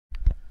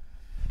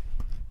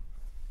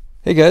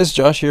Hey guys,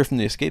 Josh here from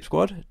the Escape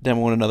Squad,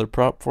 demoing another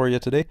prop for you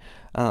today.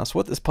 So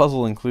what this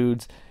puzzle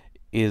includes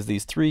is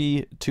these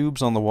three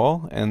tubes on the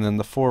wall and then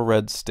the four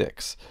red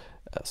sticks.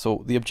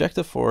 So the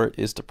objective for it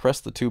is to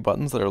press the two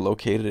buttons that are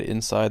located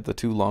inside the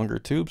two longer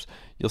tubes.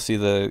 You'll see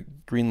the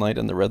green light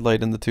and the red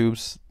light in the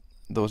tubes.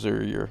 Those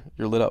are your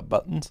lit up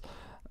buttons.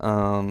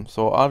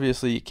 So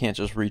obviously you can't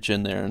just reach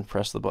in there and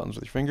press the buttons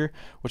with your finger.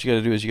 What you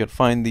gotta do is you gotta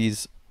find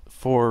these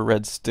four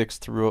red sticks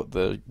throughout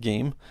the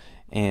game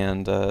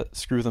and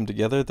screw them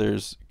together.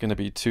 There's going to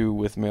be two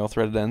with male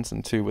threaded ends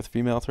and two with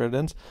female threaded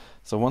ends.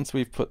 So once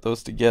we've put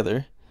those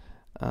together,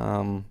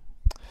 um,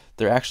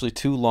 they're actually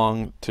too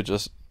long to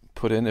just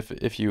put in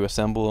if you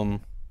assemble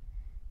them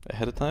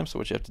ahead of time. So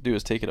what you have to do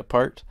is take it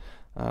apart,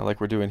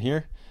 like we're doing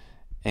here,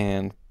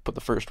 and put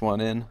the first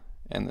one in,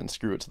 and then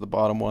screw it to the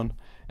bottom one,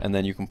 and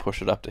then you can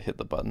push it up to hit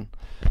the button.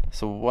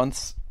 So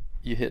once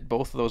you hit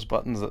both of those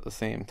buttons at the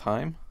same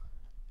time,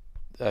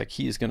 a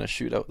key is going to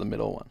shoot out the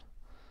middle one.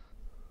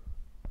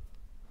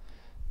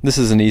 This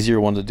is an easier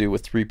one to do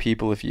with three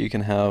people if you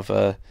can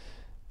have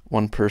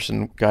one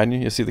person guiding you.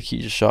 You'll see the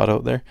key just shot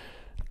out there.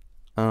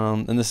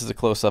 And this is a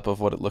close-up of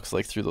what it looks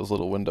like through those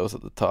little windows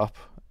at the top.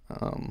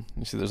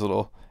 You see there's a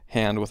little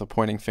hand with a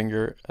pointing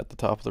finger at the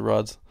top of the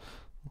rods.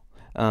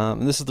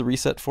 And this is the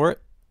reset for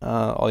it.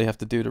 All you have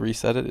to do to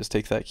reset it is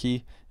take that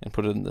key and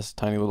put it in this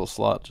tiny little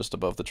slot just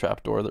above the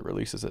trap door that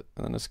releases it.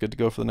 And then it's good to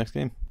go for the next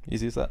game.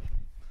 Easy as that.